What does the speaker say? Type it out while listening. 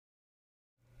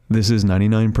This is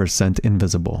 99%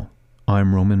 Invisible.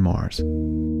 I'm Roman Mars.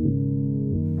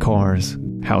 Cars,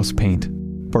 house paint,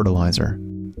 fertilizer.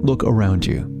 Look around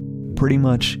you. Pretty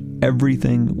much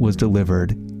everything was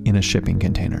delivered in a shipping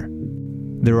container.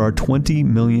 There are 20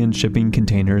 million shipping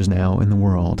containers now in the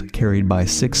world, carried by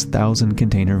 6,000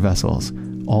 container vessels,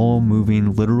 all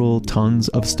moving literal tons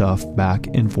of stuff back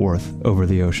and forth over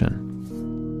the ocean.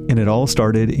 And it all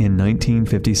started in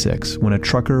 1956 when a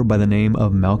trucker by the name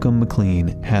of Malcolm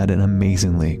McLean had an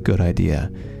amazingly good idea.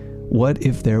 What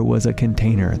if there was a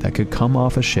container that could come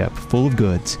off a ship full of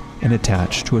goods and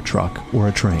attach to a truck or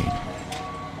a train?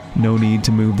 No need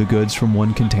to move the goods from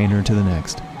one container to the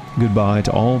next. Goodbye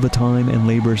to all the time and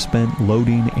labor spent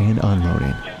loading and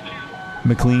unloading.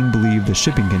 McLean believed the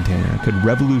shipping container could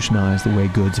revolutionize the way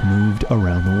goods moved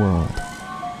around the world.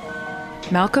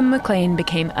 Malcolm McLean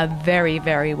became a very,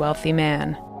 very wealthy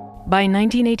man. By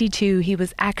 1982, he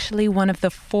was actually one of the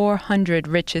 400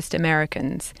 richest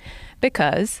Americans.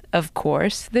 Because, of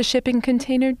course, the shipping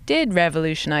container did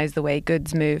revolutionize the way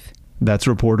goods move. That's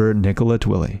reporter Nicola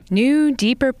Twilley. New,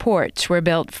 deeper ports were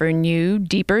built for new,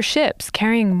 deeper ships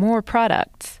carrying more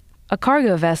products. A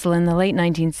cargo vessel in the late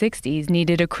 1960s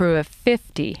needed a crew of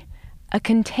 50. A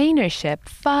container ship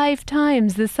 5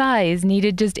 times the size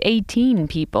needed just 18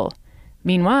 people.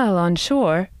 Meanwhile, on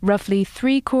shore, roughly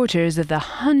 3/4 of the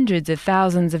hundreds of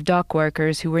thousands of dock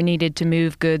workers who were needed to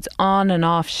move goods on and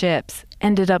off ships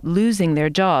ended up losing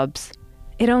their jobs.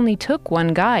 It only took one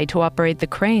guy to operate the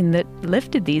crane that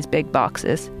lifted these big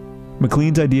boxes.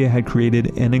 McLean's idea had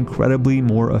created an incredibly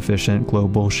more efficient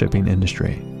global shipping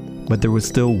industry. But there was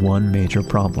still one major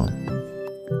problem.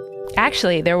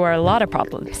 Actually, there were a lot of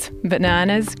problems.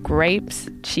 Bananas, grapes,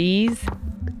 cheese.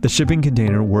 The shipping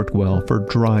container worked well for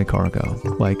dry cargo,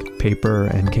 like paper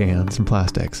and cans and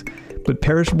plastics. But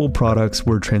perishable products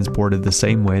were transported the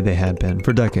same way they had been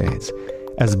for decades,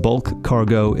 as bulk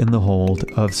cargo in the hold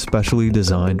of specially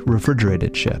designed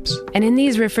refrigerated ships. And in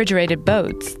these refrigerated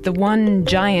boats, the one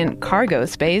giant cargo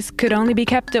space could only be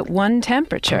kept at one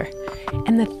temperature.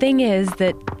 And the thing is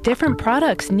that different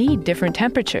products need different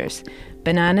temperatures.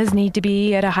 Bananas need to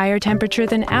be at a higher temperature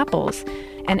than apples,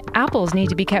 and apples need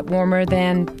to be kept warmer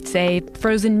than, say,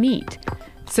 frozen meat.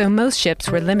 So most ships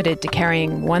were limited to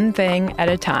carrying one thing at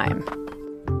a time.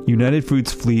 United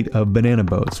Fruit's fleet of banana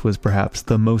boats was perhaps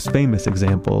the most famous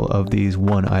example of these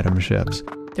one-item ships.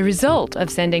 The result of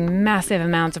sending massive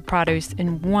amounts of produce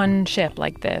in one ship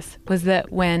like this was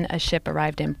that when a ship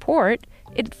arrived in port,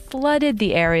 it flooded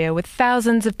the area with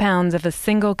thousands of pounds of a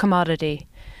single commodity.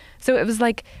 So it was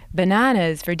like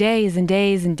bananas for days and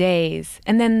days and days.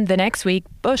 And then the next week,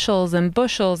 bushels and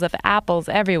bushels of apples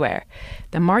everywhere.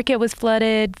 The market was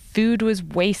flooded, food was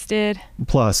wasted.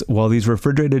 Plus, while these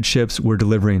refrigerated ships were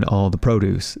delivering all the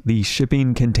produce, the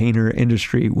shipping container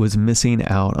industry was missing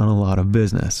out on a lot of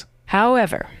business.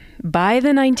 However, by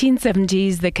the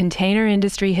 1970s, the container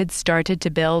industry had started to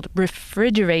build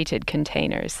refrigerated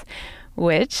containers,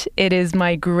 which, it is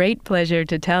my great pleasure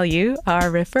to tell you,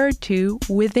 are referred to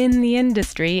within the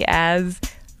industry as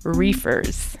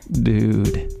reefers.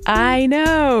 Dude. I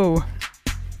know!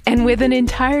 And with an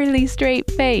entirely straight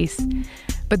face.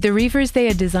 But the reefers they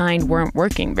had designed weren't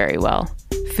working very well.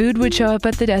 Food would show up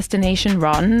at the destination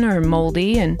rotten or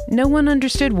moldy, and no one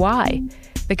understood why.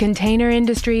 The container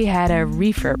industry had a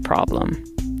reefer problem,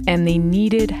 and they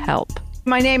needed help.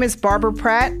 My name is Barbara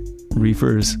Pratt.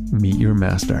 Reefers, meet your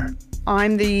master.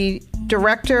 I'm the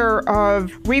Director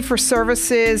of Reefer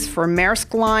Services for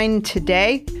Maersk Line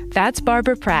today. That's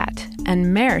Barbara Pratt,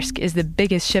 and Maersk is the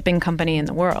biggest shipping company in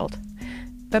the world.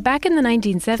 But back in the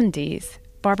 1970s,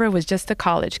 Barbara was just a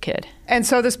college kid. And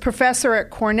so this professor at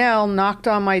Cornell knocked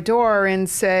on my door and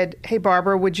said, "Hey,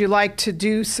 Barbara, would you like to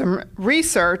do some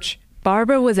research?"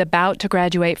 Barbara was about to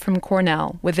graduate from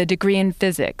Cornell with a degree in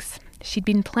physics. She'd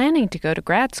been planning to go to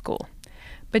grad school.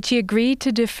 But she agreed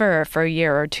to defer for a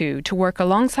year or two to work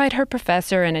alongside her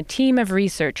professor and a team of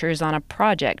researchers on a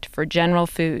project for General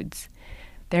Foods.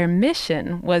 Their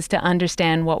mission was to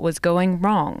understand what was going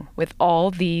wrong with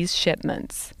all these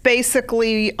shipments.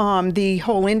 Basically, the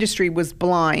whole industry was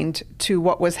blind to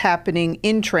what was happening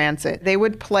in transit. They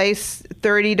would place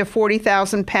 30 to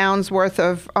 40,000 pounds worth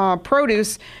of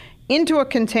produce into a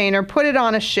container, put it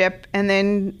on a ship, and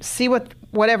then see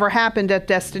whatever happened at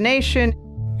destination.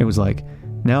 It was like,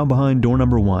 now behind door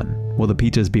number 1, will the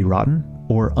peaches be rotten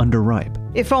or underripe?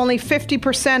 If only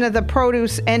 50% of the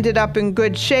produce ended up in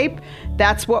good shape,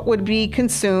 that's what would be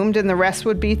consumed and the rest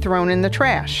would be thrown in the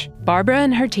trash. Barbara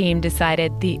and her team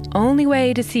decided the only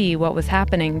way to see what was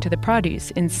happening to the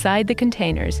produce inside the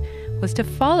containers was to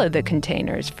follow the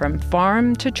containers from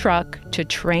farm to truck to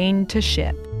train to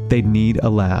ship. They'd need a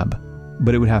lab.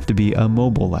 But it would have to be a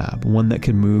mobile lab, one that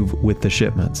could move with the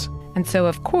shipments. And so,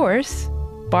 of course,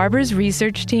 Barbara's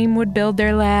research team would build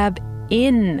their lab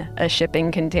in a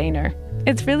shipping container.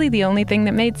 It's really the only thing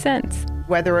that made sense.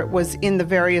 Whether it was in the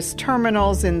various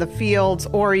terminals, in the fields,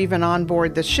 or even on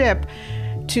board the ship,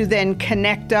 to then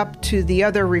connect up to the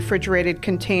other refrigerated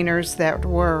containers that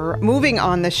were moving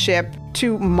on the ship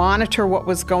to monitor what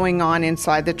was going on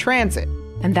inside the transit.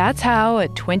 And that's how,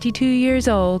 at 22 years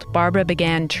old, Barbara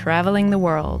began traveling the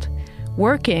world,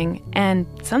 working and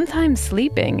sometimes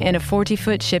sleeping in a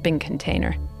 40-foot shipping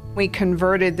container. We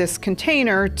converted this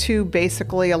container to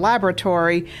basically a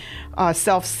laboratory, a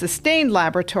self-sustained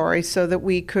laboratory, so that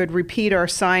we could repeat our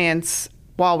science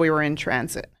while we were in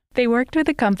transit. They worked with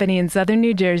a company in southern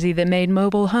New Jersey that made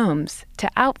mobile homes to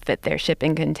outfit their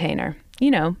shipping container.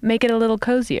 You know, make it a little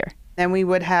cozier. And we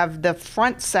would have the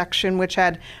front section, which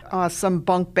had some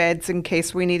bunk beds in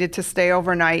case we needed to stay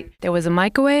overnight. There was a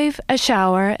microwave, a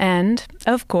shower, and,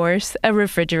 of course, a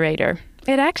refrigerator.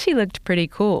 It actually looked pretty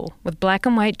cool, with black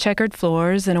and white checkered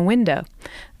floors and a window.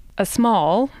 A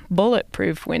small,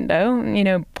 bulletproof window. You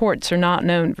know, ports are not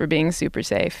known for being super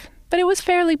safe. But it was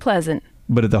fairly pleasant.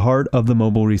 But at the heart of the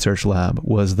mobile research lab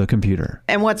was the computer.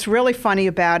 And what's really funny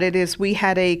about it is we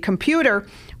had a computer,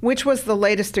 which was the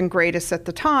latest and greatest at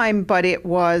the time, but it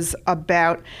was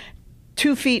about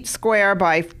 2 feet square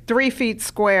by 3 feet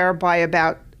square by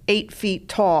about 8 feet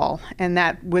tall. And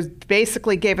that was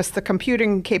basically gave us the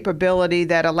computing capability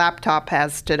that a laptop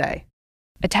has today.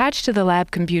 Attached to the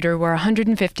lab computer were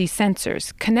 150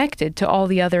 sensors connected to all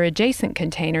the other adjacent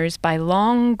containers by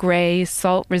long, gray,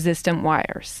 salt-resistant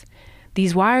wires.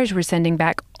 These wires were sending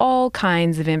back all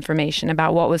kinds of information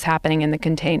about what was happening in the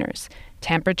containers.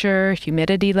 Temperature,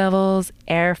 humidity levels,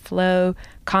 airflow,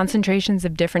 concentrations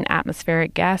of different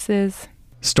atmospheric gases.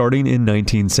 Starting in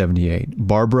 1978,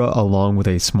 Barbara, along with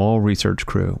a small research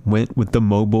crew, went with the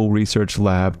mobile research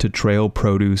lab to trail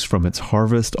produce from its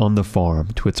harvest on the farm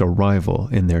to its arrival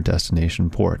in their destination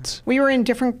ports. We were in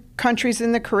different countries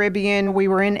in the Caribbean. We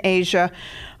were in Asia.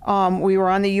 We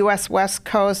were on the U.S. West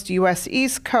Coast, U.S.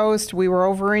 East Coast. We were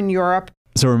over in Europe.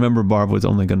 So remember, Barb was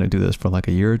only going to do this for like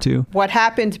a year or two? What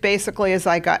happened basically is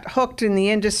I got hooked in the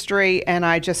industry and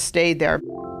I just stayed there.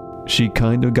 She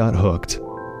kind of got hooked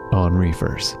on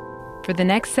reefers. For the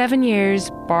next 7 years,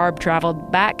 Barb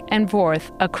traveled back and forth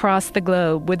across the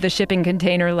globe with the shipping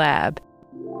container lab.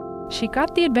 She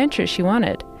got the adventure she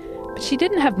wanted, but she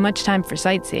didn't have much time for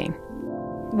sightseeing.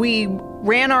 We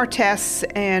ran our tests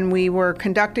and we were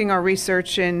conducting our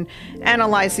research and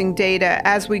analyzing data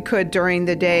as we could during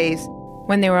the days.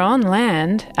 When they were on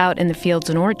land, out in the fields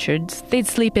and orchards, they'd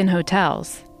sleep in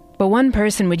hotels. But one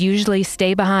person would usually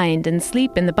stay behind and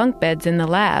sleep in the bunk beds in the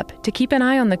lab to keep an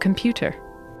eye on the computer.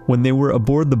 When they were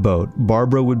aboard the boat,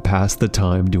 Barbara would pass the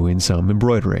time doing some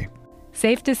embroidery.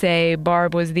 Safe to say,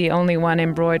 Barb was the only one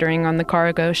embroidering on the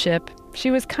cargo ship. She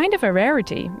was kind of a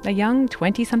rarity, a young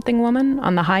 20-something woman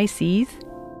on the high seas.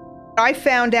 I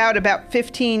found out about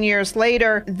 15 years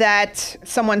later that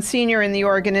someone senior in the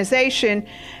organization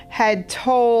had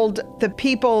told the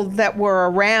people that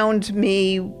were around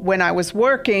me when I was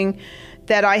working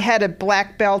that I had a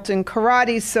black belt in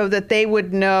karate so that they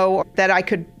would know that I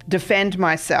could defend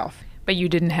myself. But you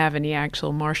didn't have any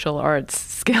actual martial arts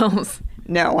skills.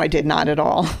 No, I did not at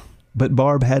all. But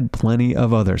Barb had plenty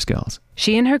of other skills.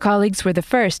 She and her colleagues were the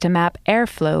first to map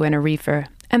airflow in a reefer,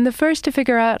 and the first to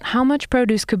figure out how much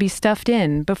produce could be stuffed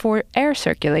in before air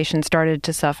circulation started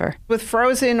to suffer. With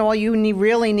frozen, all you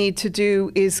really need to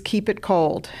do is keep it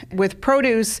cold. With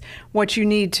produce, what you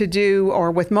need to do,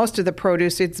 or with most of the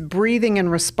produce, it's breathing and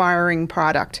respiring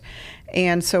product.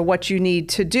 And so what you need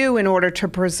to do in order to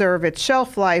preserve its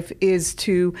shelf life is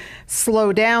to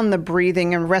slow down the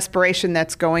breathing and respiration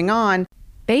that's going on.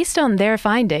 Based on their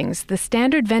findings, the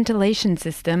standard ventilation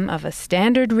system of a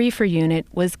standard reefer unit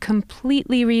was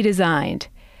completely redesigned.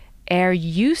 Air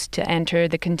used to enter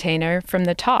the container from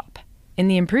the top. In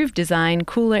the improved design,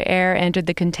 cooler air entered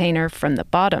the container from the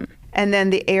bottom. And then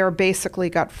the air basically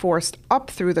got forced up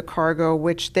through the cargo,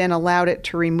 which then allowed it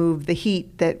to remove the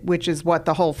heat, which is what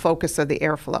the whole focus of the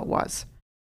airflow was.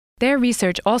 Their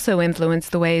research also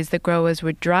influenced the ways that growers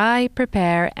would dry,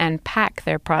 prepare, and pack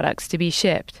their products to be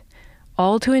shipped,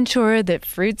 all to ensure that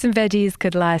fruits and veggies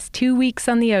could last 2 weeks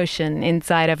on the ocean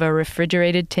inside of a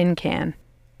refrigerated tin can.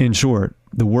 In short,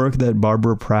 the work that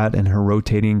Barbara Pratt and her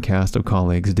rotating cast of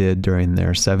colleagues did during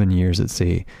their 7 years at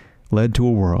sea led to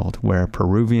a world where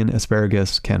Peruvian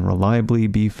asparagus can reliably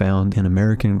be found in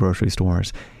American grocery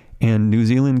stores, and New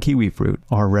Zealand kiwi fruit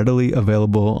are readily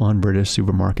available on British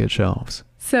supermarket shelves.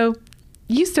 So,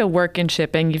 you still work in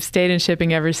shipping. You've stayed in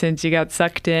shipping ever since you got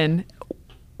sucked in.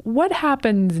 What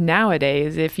happens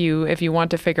nowadays if you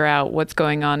want to figure out what's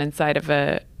going on inside of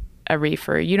a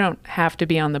reefer? You don't have to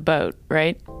be on the boat,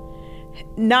 right?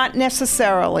 Not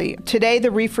necessarily. Today,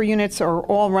 the reefer units are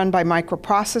all run by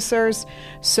microprocessors,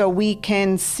 so we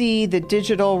can see the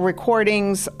digital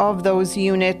recordings of those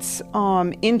units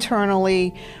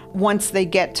internally once they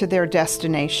get to their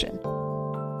destination.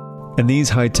 And these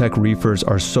high-tech reefers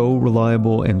are so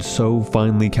reliable and so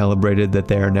finely calibrated that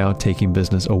they are now taking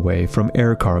business away from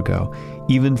air cargo,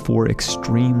 even for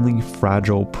extremely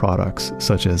fragile products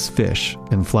such as fish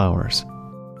and flowers.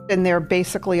 And they're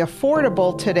basically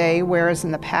affordable today, whereas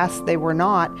in the past they were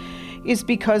not, is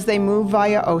because they move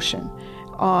via ocean.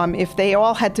 If they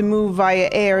all had to move via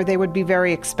air, they would be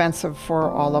very expensive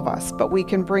for all of us. But we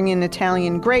can bring in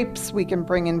Italian grapes, we can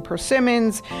bring in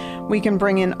persimmons, we can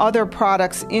bring in other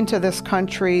products into this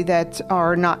country that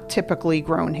are not typically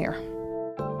grown here.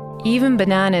 Even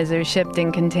bananas are shipped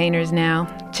in containers now.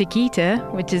 Chiquita,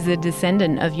 which is a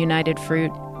descendant of United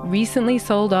Fruit, recently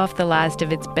sold off the last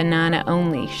of its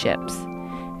banana-only ships.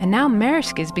 And now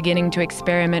Maersk is beginning to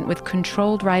experiment with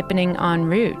controlled ripening en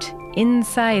route,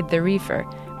 inside the reefer,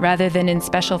 rather than in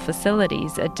special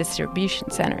facilities at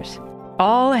distribution centers.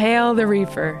 All hail the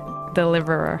reefer,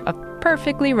 deliverer of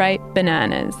perfectly ripe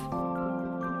bananas.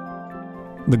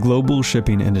 The global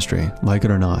shipping industry, like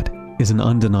it or not, is an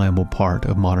undeniable part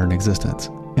of modern existence.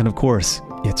 And of course,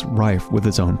 it's rife with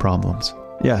its own problems.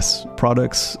 Yes,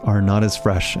 products are not as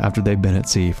fresh after they've been at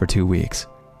sea for 2 weeks.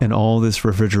 And all this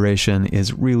refrigeration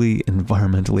is really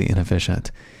environmentally inefficient.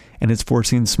 And it's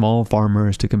forcing small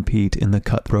farmers to compete in the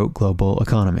cutthroat global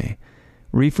economy.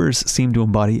 Reefers seem to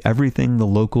embody everything the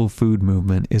local food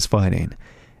movement is fighting.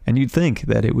 And you'd think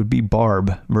that it would be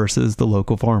Barb versus the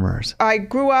local farmers. I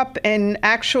grew up and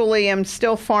actually am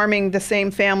still farming the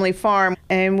same family farm,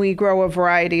 and we grow a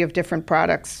variety of different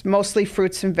products, mostly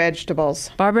fruits and vegetables.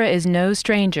 Barbara is no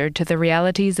stranger to the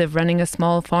realities of running a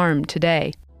small farm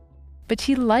today. But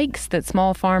she likes that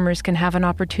small farmers can have an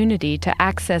opportunity to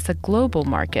access a global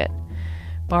market.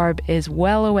 Barb is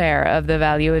well aware of the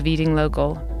value of eating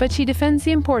local, but she defends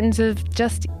the importance of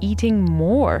just eating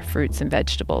more fruits and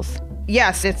vegetables.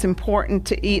 Yes, it's important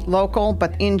to eat local,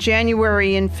 but in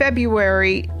January and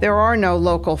February, there are no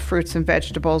local fruits and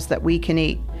vegetables that we can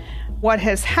eat. What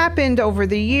has happened over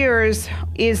the years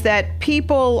is that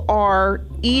people are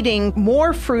eating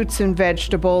more fruits and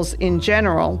vegetables in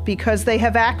general because they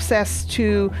have access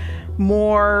to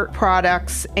more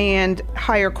products and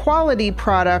higher quality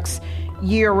products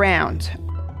year-round.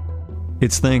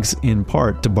 It's thanks in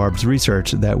part to Barb's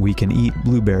research that we can eat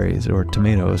blueberries or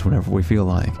tomatoes whenever we feel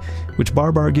like, which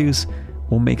Barb argues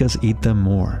will make us eat them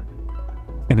more.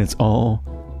 And it's all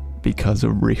because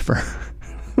of Reefer.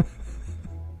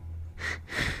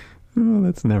 Oh,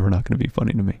 that's never not going to be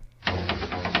funny to me. Man,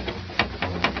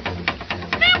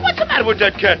 what's the matter with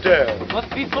that cat there?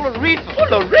 Must be full of reefer.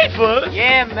 Full of reefers?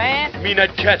 Yeah, man. You mean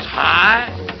that cat's high?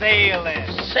 Sailing.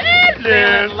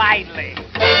 Sailing? Lightly.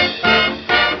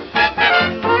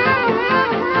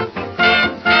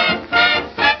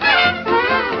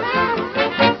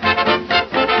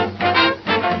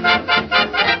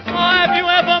 Oh, have you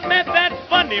ever met that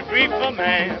funny reefer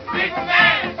man? Reefer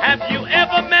man. Have you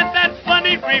ever met that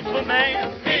funny reefer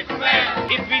man? Reefer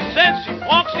man. If he says he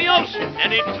walks the ocean,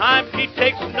 anytime he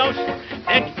takes a notion,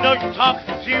 then you know you're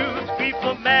talking to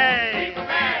Reefer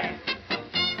Man.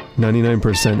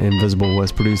 99% Invisible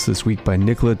was produced this week by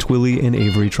Nicola Twilley and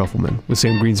Avery Trufelman, with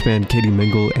Sam Greenspan, Katie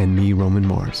Mingle, and me, Roman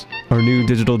Mars. Our new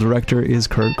digital director is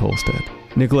Kurt Kolstad.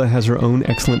 Nicola has her own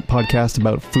excellent podcast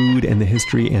about food and the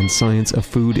history and science of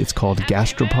food. It's called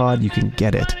Gastropod. You can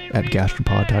get it at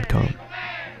gastropod.com.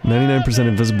 99%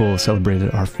 Invisible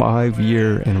celebrated our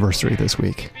 5-year anniversary this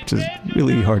week, which is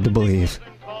really hard to believe.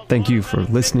 Thank you for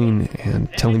listening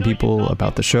and telling people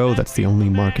about the show. That's the only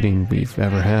marketing we've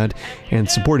ever had, and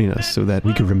supporting us so that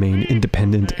we could remain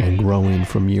independent and growing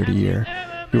from year to year.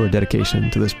 Your dedication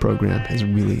to this program has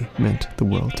really meant the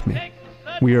world to me.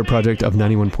 We are a project of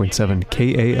 91.7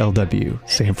 KALW,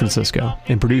 San Francisco,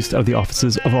 and produced out of the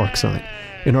offices of ArcSign,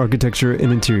 an architecture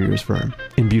and interiors firm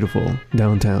in beautiful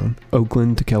downtown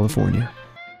Oakland, California.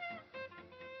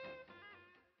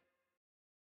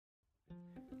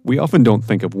 We often don't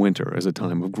think of winter as a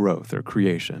time of growth or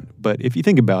creation, but if you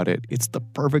think about it, it's the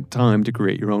perfect time to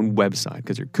create your own website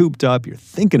because you're cooped up, you're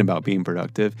thinking about being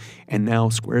productive, and now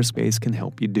Squarespace can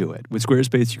help you do it. With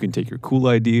Squarespace, you can take your cool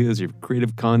ideas, your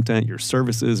creative content, your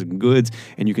services and goods,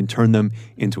 and you can turn them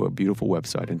into a beautiful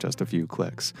website in just a few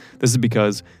clicks. This is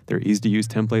because their easy-to-use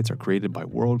templates are created by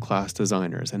world-class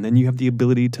designers, and then you have the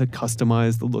ability to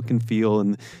customize the look and feel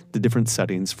and the different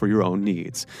settings for your own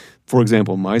needs. For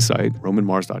example, my site,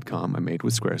 romanmars.com, squarespace.com I made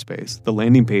with Squarespace. The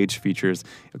landing page features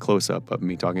a close-up of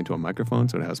me talking to a microphone,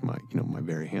 so it has my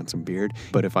very handsome beard.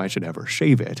 But if I should ever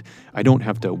shave it, I don't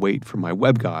have to wait for my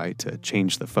web guy to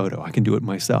change the photo. I can do it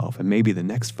myself, and maybe the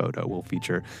next photo will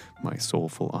feature my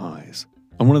soulful eyes.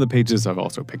 On one of the pages, I've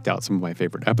also picked out some of my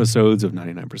favorite episodes of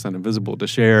 99% Invisible to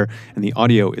share, and the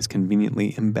audio is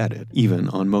conveniently embedded, even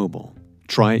on mobile.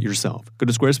 Try it yourself. Go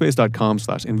to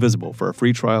squarespace.com/invisible for a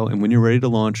free trial, and when you're ready to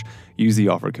launch, use the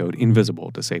offer code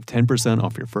INVISIBLE to save 10%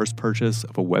 off your first purchase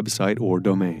of a website or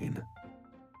domain.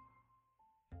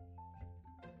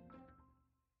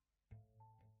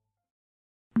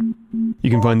 You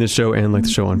can find this show and like the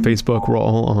show on Facebook. We're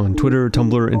all on Twitter,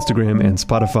 Tumblr, Instagram, and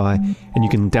Spotify. And you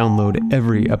can download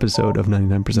every episode of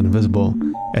 99% Invisible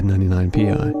at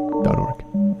 99pi.org.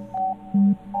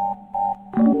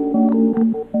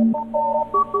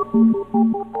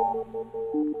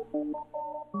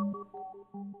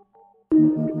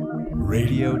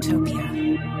 Radiotopia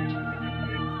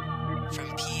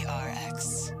from